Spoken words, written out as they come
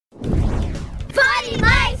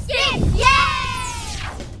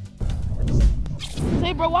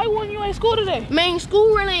Hey, bro, why you ain't school today? Man,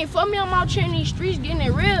 school really ain't for me. I'm out here in these streets getting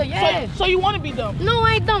it real, yeah. So you want to be dumb? No,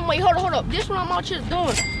 I ain't dumb. Wait, hold up. This what I'm out here doing. I'm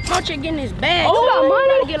out here getting this bag. Oh, you got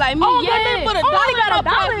money to get like me, oh, yeah. Got a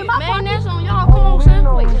dollar in my pocket. Man, that's on y'all. Come on,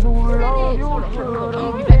 son. Wait, hold on.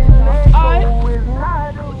 Alright.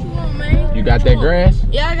 What you want, man? You got that grass?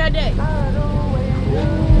 Yeah, I got that.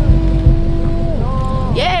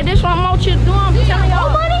 Yeah, this what I'm out here doing. I'm telling y'all.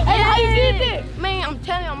 Money? Hey, how you did that? Man, I'm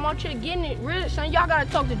telling you, I'm out here getting it real, son. Y'all gotta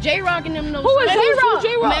talk to J-Rock and them. Who is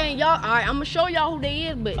J-Rock? Man, y'all, alright, I'm gonna show y'all who they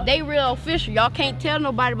is, but they real official. Y'all can't tell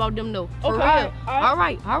nobody about them though. For real. All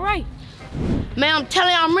right. Man, I'm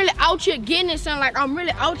telling you, I'm really out here getting it, son. Like, I'm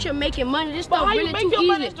really out here making money. This stuff really too easy.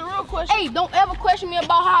 Money is the real question. Hey, don't ever question me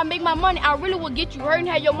about how I make my money. I really will get you hurt and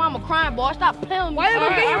have your mama crying, boy. Stop playing with me. Why you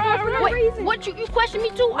gonna be here for no reason? What you question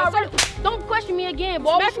me too? I really, don't question me again,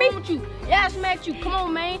 boy. What's wrong with you? Yeah, I smacked you. Come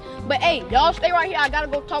on, man. But hey, y'all stay right here. I gotta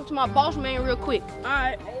go talk to my boss man real quick.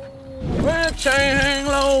 Alright. Well, chain hang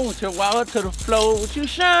low, to wire to the floor. What you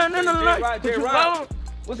shine in the light?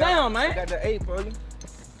 What's down, man? I got the 8 for you.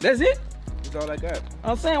 That's it? That's all I got.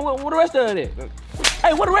 I'm saying, what the rest of it?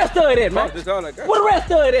 Hey, what the rest of it, man? That's all I got. What the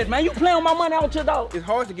rest of it, man? You playing with my money out your dog? It's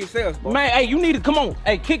hard to get sales, boy. Man, hey, you need to come on.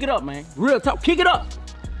 Hey, kick it up, man. Real talk, kick it up.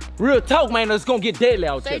 Real talk, man. It's gonna get deadly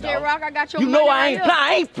out here, dog. J-Rock, I got your money. money. You know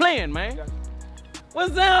I ain't playing, man.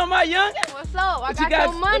 What's up, my youngin'? What's up? I got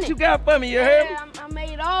your money. What you got for me, you heard me? I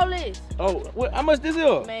made all this. Oh, how much this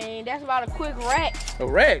is? Man, that's about a quick rack. A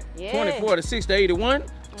rack? Yeah. 24 to 6 to 81,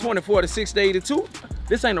 24 to 6 to 82.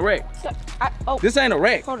 This ain't a rack. This ain't a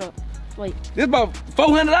rack. Hold up. Wait. This about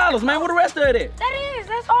 $400, man. What the rest of it?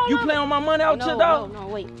 That's all. You playing on my money out here, dog? No,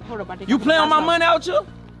 wait. Hold up. You playing on my money out here?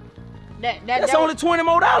 That's only $20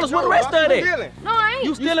 more. What the rest of it? No, I ain't.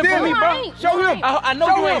 You stealing from me, bro? Show him. I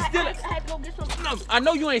know you ain't stealing. I had to go get some. I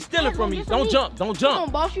know you ain't stealing from me. Don't jump. Don't Come on,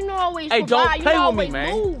 jump. boss. You know always. Hey, don't provide. play You with me, always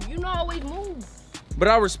man. Move. You know always move. But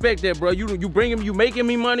I respect that, bro. You making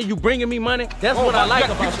me money. You bringing me money. That's what I like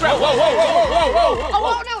about you. Whoa.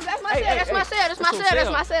 Oh, no, that's my sale. That's my sale. That's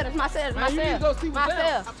my sale. That's my sale. Man, you need to go see what's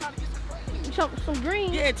down. Some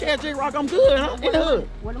green. Yeah, tell J-Rock I'm good, huh? What good?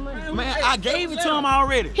 What the money? Man, I gave it to him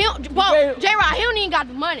already. J-Rock, he don't even got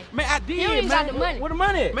the money. Man, I did, He don't even got the money. Where the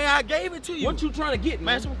money at? Man, I gave it to you. What you trying to get,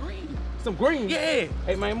 man? Man, some green. Some green? Yeah.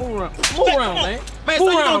 Hey, man, move around. Move around, man. Man, so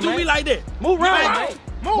you gonna do me like that? Move around, man.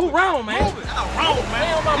 Move around, man. Move it. Wrong, Play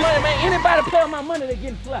man. on my money, man. Anybody play on my money, they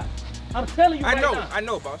getting slapped. I'm telling you right now. I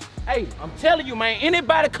know, boss. Hey, I'm telling you, man.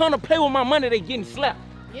 Anybody come to play with my money, they getting slapped.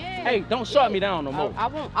 Yeah. Hey, don't shut me down no more. I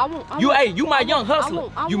won't. You my young hustler.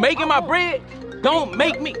 You making my bread? Don't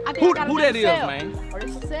make me. Who that is, man? Oh,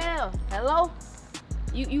 this is sale. Hello?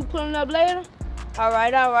 You pulling up later? All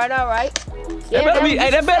right. That better be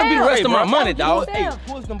the rest of my money, dog. Hey,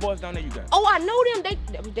 who's them boys down there you got? Oh, I know them.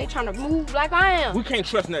 They trying to move like I am. We can't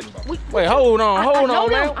trust nothing, boss. Wait, hold on,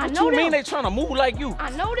 man. I What know you mean them. they trying to move like you? I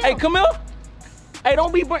know them. Hey, come here. Hey,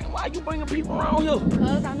 don't be why you bringing people around here?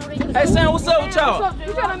 Cause I know they Hey, Sam, what's up with y'all?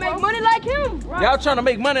 You trying to make money like him? Right. Y'all trying to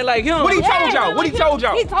make money like him? What he told y'all? What he told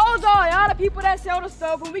y'all? He told y'all the people that sell the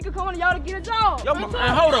stuff, and we could come on y'all to get a job. Yo, man,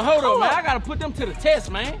 hold on, man. I gotta put them to the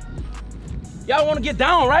test, man. Y'all wanna get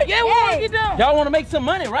down, right? Yeah, we wanna get down. Y'all wanna make some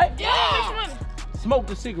money, right? Yeah. Smoke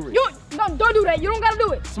the cigarette. Don't do that. You don't gotta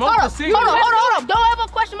do it. Smoke the cigarette. Hold up. Don't ever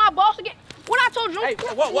question my boss again. What I told you. Hey,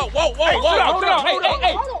 whoa. Hold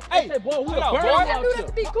on. Hey, boy, we You don't gotta do that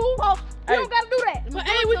to be cool. You don't gotta do that. But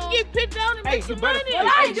hey, we can get picked down and make some money.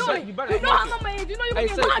 I ain't doing it. You know how my man is. You know you can Hey,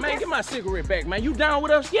 get money. man, get my cigarette back, man. You down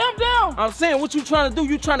with us? Yeah, I'm down. I'm saying, what you trying to do?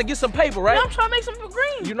 You trying to get some paper, right? Yeah, I'm trying to make some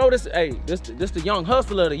green. You know this? Hey, this the young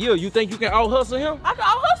hustler of the year. You think you can out hustle him? I'll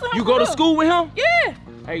hustle him. You go to school with him? Yeah.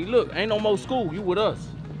 Hey, look, ain't no more school. You with us.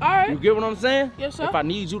 All right. You get what I'm saying? Yes, sir. If I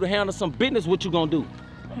need you to handle some business, what you gonna do?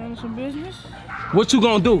 Handle some business. What you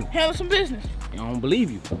gonna do? Handle some business. I don't believe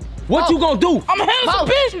you. What you gonna do? I'm gonna handle some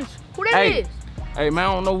business. Who that is? Hey, man,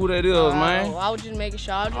 I don't know who that is, man. I was just making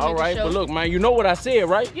sure. All right, but look, man, you know what I said,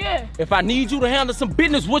 right? Yeah. If I need you to handle some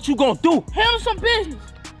business, what you gonna do? Handle some business.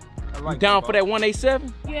 You down for that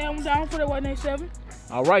 187? Yeah, I'm down for that 187.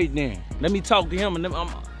 All right, then. Let me talk to him, and then I'm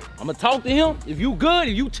gonna talk to him. If you good,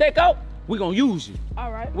 if you check out, we gonna use you.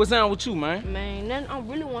 All right. What's down with you, man? Man, then I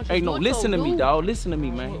really want you Hey, to no, do it listen to me, dog. Listen to me,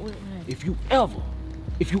 man. If you ever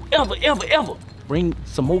bring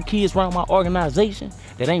some more kids around my organization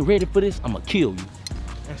that ain't ready for this, I'ma kill you.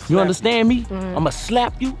 You understand me? I'ma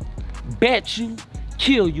slap you, bat you,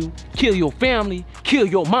 kill your family, kill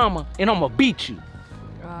your mama, and I'ma beat you.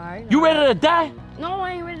 All right. You ready to die? No,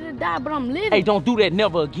 I ain't ready to die, but I'm living. Hey, don't do that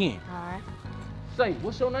never again. All right. Say,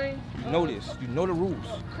 what's your name? You know this. You know the rules.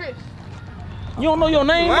 Chris. You don't know your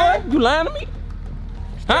name, What? boy? You lying to me?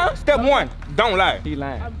 Huh? Step one, don't lie. He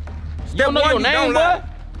lying. Step You know one, your you name, don't boy? lie.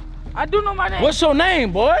 I do know my name. What's your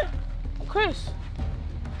name, boy? Chris.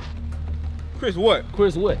 Chris what?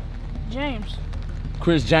 Chris what? James.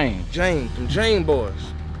 Chris James. James, them James boys.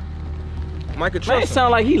 Mike Man, it trust him.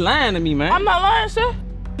 sound like he lying to me, man. I'm not lying, sir.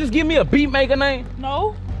 Just give me a beat maker name.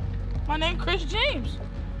 No. My name Chris James.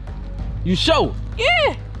 You sure?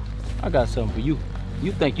 Yeah. I got something for you.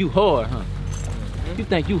 You think you hard, huh? You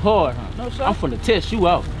think you hard, huh? No, sir. I'm finna test you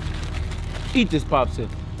out. Eat this popsicle.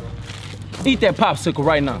 Eat that popsicle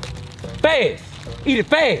right now. Fast. Eat it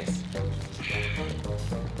fast.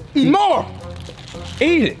 Eat more.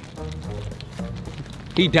 Eat it.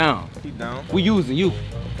 He down. He down. We using you.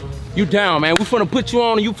 You down, man. We finna put you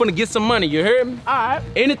on and you finna get some money. You heard me? All right.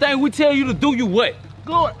 Anything we tell you to do, you what?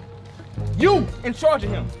 Good. You in charge of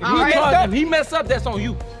him. If All he right. messed up, If he mess up, that's on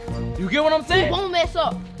you. You get what I'm He saying? won't mess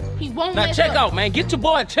up. He won't Now mess check up. out, man. Get your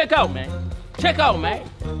boy and check out, man. Check out, man.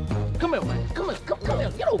 Come here, man. Come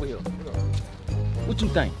here. Get over here. What you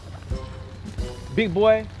think? Big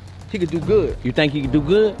boy, he could do good. You think he could do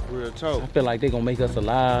good? real talk. I feel like they gonna make us a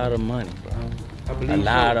lot of money, bro. I believe A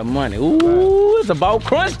lot of money. Ooh, it's about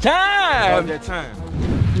crunch Love time. that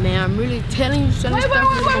time. Man, I'm really telling you, son, this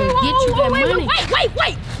stuff is gonna get you that money.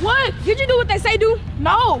 Wait. What? Did you do what they say do?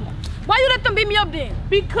 No. Why you let them beat me up then?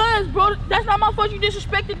 Because, bro, that's not my fault you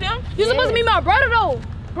disrespected them. You supposed to be my brother though.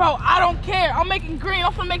 Bro, I don't care. I'm making green.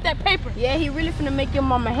 I'm finna make that paper. Yeah, he really finna make your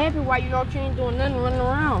mama happy while you out here ain't doing nothing running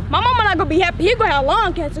around. My mama not gonna be happy. He gonna have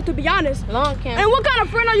lung cancer, to be honest. Lung cancer. And what kind of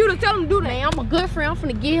friend are you to tell him to do that? Man, I'm a good friend. I'm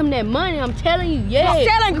finna give him that money. I'm telling you, yeah.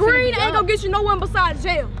 Selling We finna green be ain't up. gonna get you nowhere besides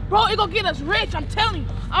jail. Bro, it gonna get us rich. I'm telling you.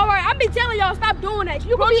 All right, I be telling y'all stop doing that.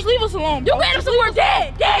 You Bro, gonna just leave us alone, You bro. get him somewhere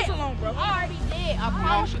dead. Leave us alone, bro. Already dead. I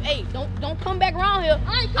promise you. Hey, don't come back around here.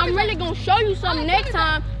 I'm really gonna show you something next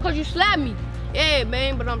time because you slapped me. Yeah,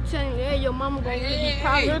 man, but I'm telling you, yeah, your mama gonna really be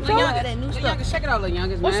proud of you. That new stuff. Youngest, check it out, little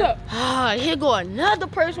youngest, What's man. up? Ah, here go another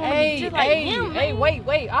person wanna be just like him, man.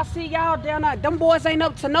 Wait. I see y'all down there. Them boys ain't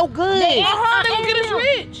up to no good. They- They gonna get us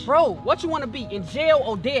rich. Bro, what you want to be, in jail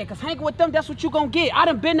or dead? Because hanging with them, that's what you gonna get. I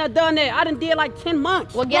done been there, done that. I done did like 10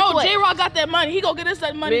 months. Well, guess Bro, what? J-Rock got that money. He gonna get us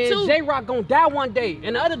that money, Man, too. J-Rock gonna die one day.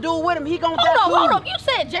 And the other dude with him, he gonna die too. Hold up. You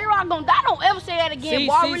said J-Rock gonna die. Don't ever say that again,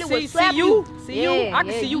 boy. I really would slap you. See you? I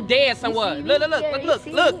can see you dead somewhere. see me?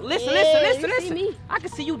 Look, listen. you see me? I can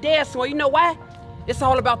see you dead somewhere. You know why? It's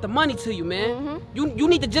all about the money to you, man. You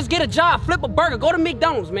need to just get a job, flip a burger, go to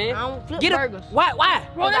McDonald's, man. I don't flip get burgers. Why?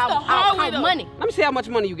 Bro, that's the hard way, though. money. Let me see how much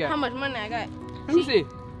money you got. How much money I got? Let me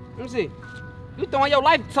see. You throwing your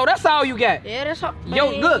life, so that's all you got. Yeah, that's all. Yo,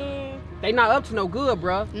 look, they not up to no good,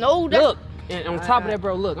 bro. No, that's... Look, and on top of that,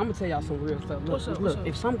 bro, look, I'm gonna tell y'all some real stuff. Look,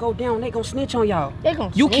 if something go down, they gonna snitch on y'all. They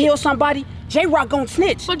gonna You snitch. kill somebody, J-Rock gonna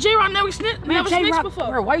snitch. But J-Rock never snitched J-Rock, before.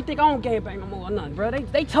 bro, why you think I don't game bang no more or nothing, bro?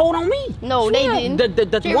 They told on me. No, they didn't.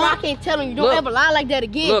 The J-Rock one- ain't telling you. Don't Look. ever lie like that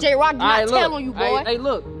again. Look, J-Rock not alright, look, telling you, boy. Hey,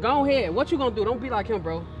 look, go ahead. What you gonna do? Don't be like him,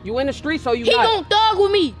 bro. You in the streets, so you He got gon' thug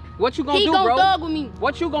with me. What you gonna He do, gon' bro? thug with me.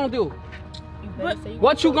 What you gonna do? better say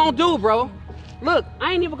What you gonna do, bro? Look,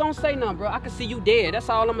 I ain't even gonna say nothing, bro. I can see you dead. That's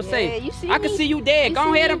all I'm gonna say. You see I can me? see you dead. You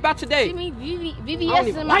Go see ahead me? about your day. See me? I don't VVS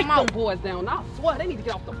even in my like them mouth. boys down. I swear they need to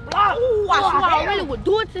get off the block. Ooh, I swear I really would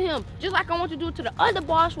do it to him. Just like I want to do it to the other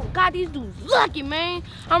boss. Well, God, these dudes lucky, man.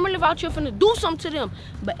 I'm really out here finna do something to them.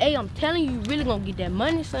 But hey, I'm telling you, you really gonna get that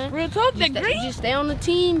money, son. Real talk, that green? Just stay on the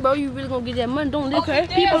team, bro. You really gonna get that money. Don't listen Okay.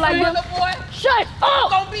 to people like them. Shut up!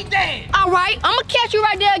 Gonna be dead. All right, I'm gonna catch you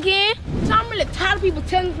right there again. So I'm really tired of people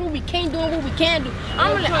telling us what we can't do and what we can do.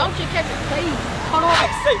 I'm really out here catching plays. Hold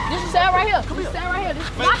on. This is Sarah right here. This is Sarah right here.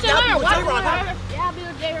 Watch your learn. Watch your learn. Yeah, I'll be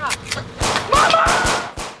with J-Rock.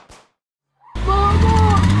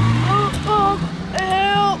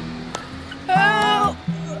 Help!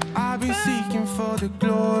 I've been seeking for the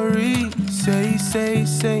glory.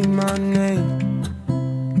 Say my name.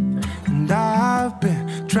 And I've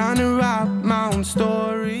been trying to write my own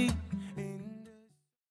story.